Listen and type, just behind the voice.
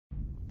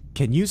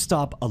Can you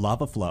stop a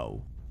lava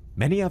flow?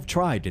 Many have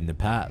tried in the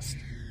past.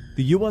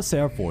 The US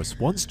Air Force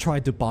once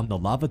tried to bomb the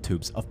lava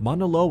tubes of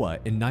Mauna Loa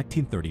in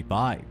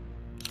 1935.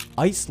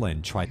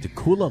 Iceland tried to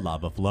cool a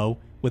lava flow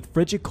with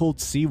frigid cold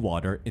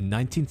seawater in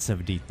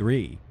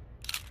 1973.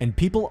 And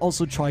people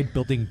also tried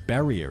building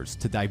barriers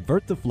to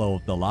divert the flow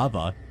of the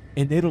lava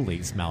in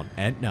Italy's Mount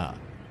Etna.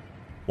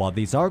 While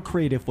these are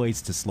creative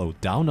ways to slow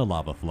down a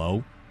lava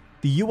flow,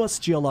 the US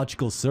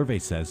Geological Survey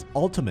says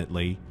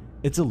ultimately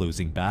it's a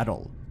losing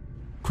battle.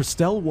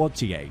 Christelle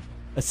Wautier,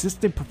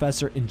 assistant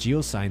professor in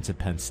geoscience at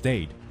Penn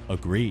State,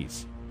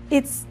 agrees.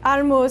 It's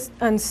almost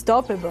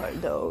unstoppable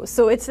though,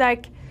 so it's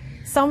like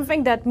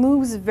something that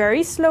moves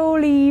very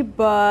slowly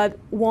but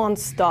won't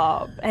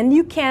stop, and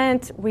you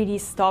can't really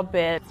stop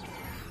it.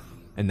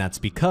 And that's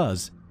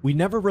because we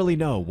never really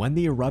know when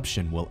the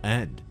eruption will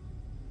end.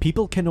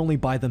 People can only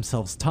buy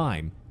themselves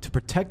time to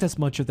protect as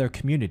much of their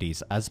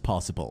communities as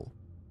possible.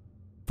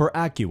 For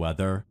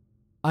AccuWeather,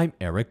 I'm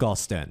Eric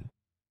Austin.